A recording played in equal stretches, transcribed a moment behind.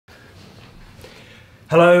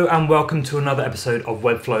Hello and welcome to another episode of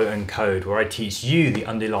Webflow and Code, where I teach you the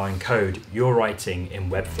underlying code you're writing in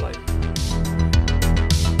Webflow.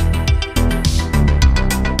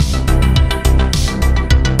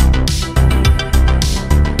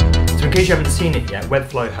 So in case you haven't seen it yet,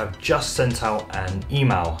 Webflow have just sent out an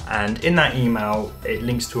email, and in that email it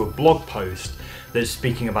links to a blog post that's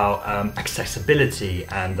speaking about accessibility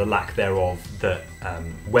and the lack thereof that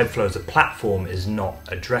Webflow as a platform is not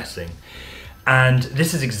addressing. And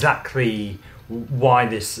this is exactly why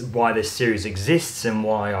this series exists and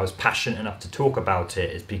why I was passionate enough to talk about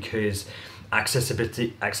it, is because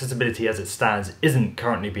accessibility as it stands isn't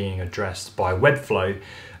currently being addressed by Webflow.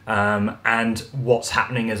 And what's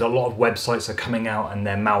happening is a lot of websites are coming out and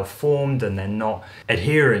they're malformed and they're not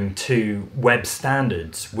adhering to web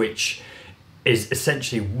standards, which is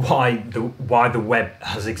essentially why the web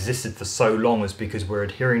has existed for so long, is because we're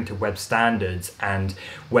adhering to web standards, and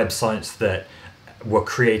websites that were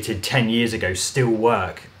created 10 years ago still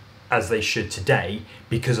work as they should today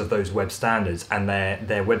because of those web standards, and they're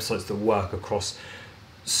websites that work across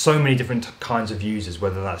so many different kinds of users,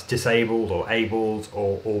 whether that's disabled or abled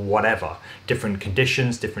or whatever, different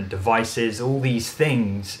conditions, different devices, all these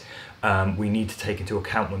things we need to take into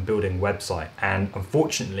account when building a website. And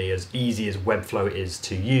unfortunately, as easy as Webflow is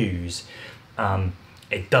to use,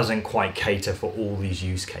 it doesn't quite cater for all these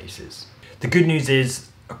use cases. The good news is,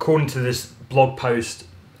 according to this blog post,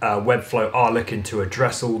 Webflow are looking to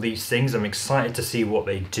address all these things. I'm excited to see what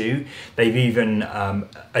they do. They've even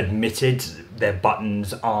admitted their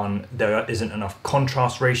buttons there isn't enough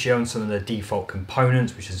contrast ratio in some of their default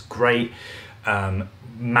components, which is great.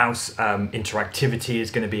 Mouse interactivity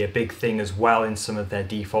is going to be a big thing as well in some of their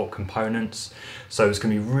default components. So it's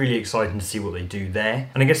going to be really exciting to see what they do there.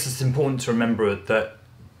 And I guess it's important to remember that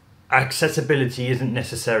accessibility isn't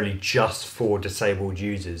necessarily just for disabled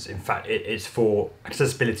users. In fact,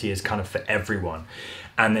 accessibility is kind of for everyone.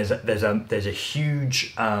 And there's a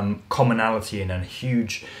huge commonality and a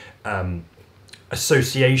huge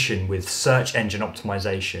association with search engine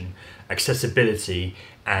optimization, accessibility,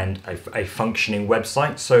 and a functioning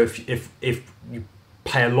website. So if you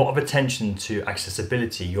pay a lot of attention to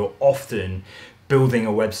accessibility, you're often building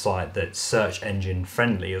a website that's search engine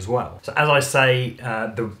friendly as well. So as I say,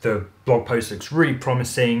 the blog post looks really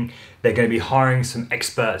promising. They're going to be hiring some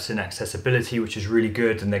experts in accessibility, which is really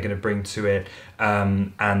good, and they're going to bring to it,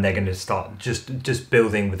 and they're going to start just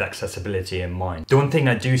building with accessibility in mind. The one thing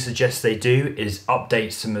I do suggest they do is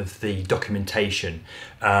update some of the documentation.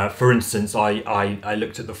 For instance, I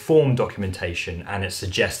looked at the form documentation, and it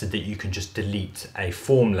suggested that you can just delete a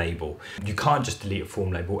form label. You can't just delete a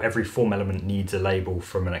form label. Every form element needs a label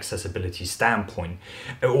from an accessibility standpoint.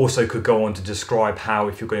 It also could go on to describe how,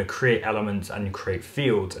 if you're going to create elements and you create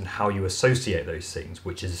fields, and how you associate those things,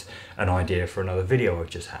 which is an idea for another video I've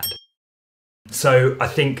just had. So I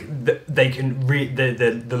think that they can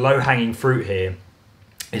the low-hanging fruit here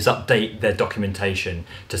is update their documentation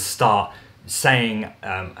to start saying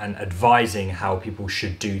and advising how people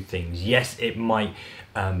should do things. Yes, it might,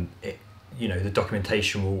 the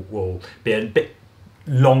documentation will be a bit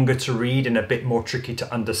longer to read and a bit more tricky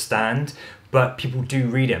to understand, but people do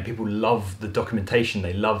read it and people love the documentation,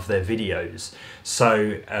 they love their videos.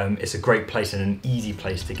 So it's a great place and an easy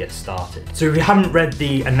place to get started. So if you haven't read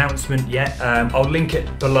the announcement yet, I'll link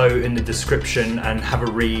it below in the description and have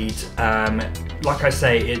a read. Like I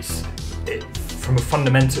say, from a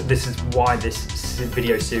fundamental, this is why this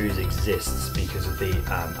video series exists, because of the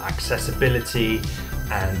accessibility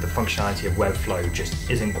and the functionality of Webflow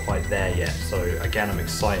just isn't quite there yet. So again, I'm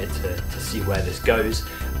excited to see where this goes.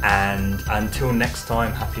 And until next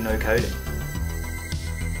time, happy no coding.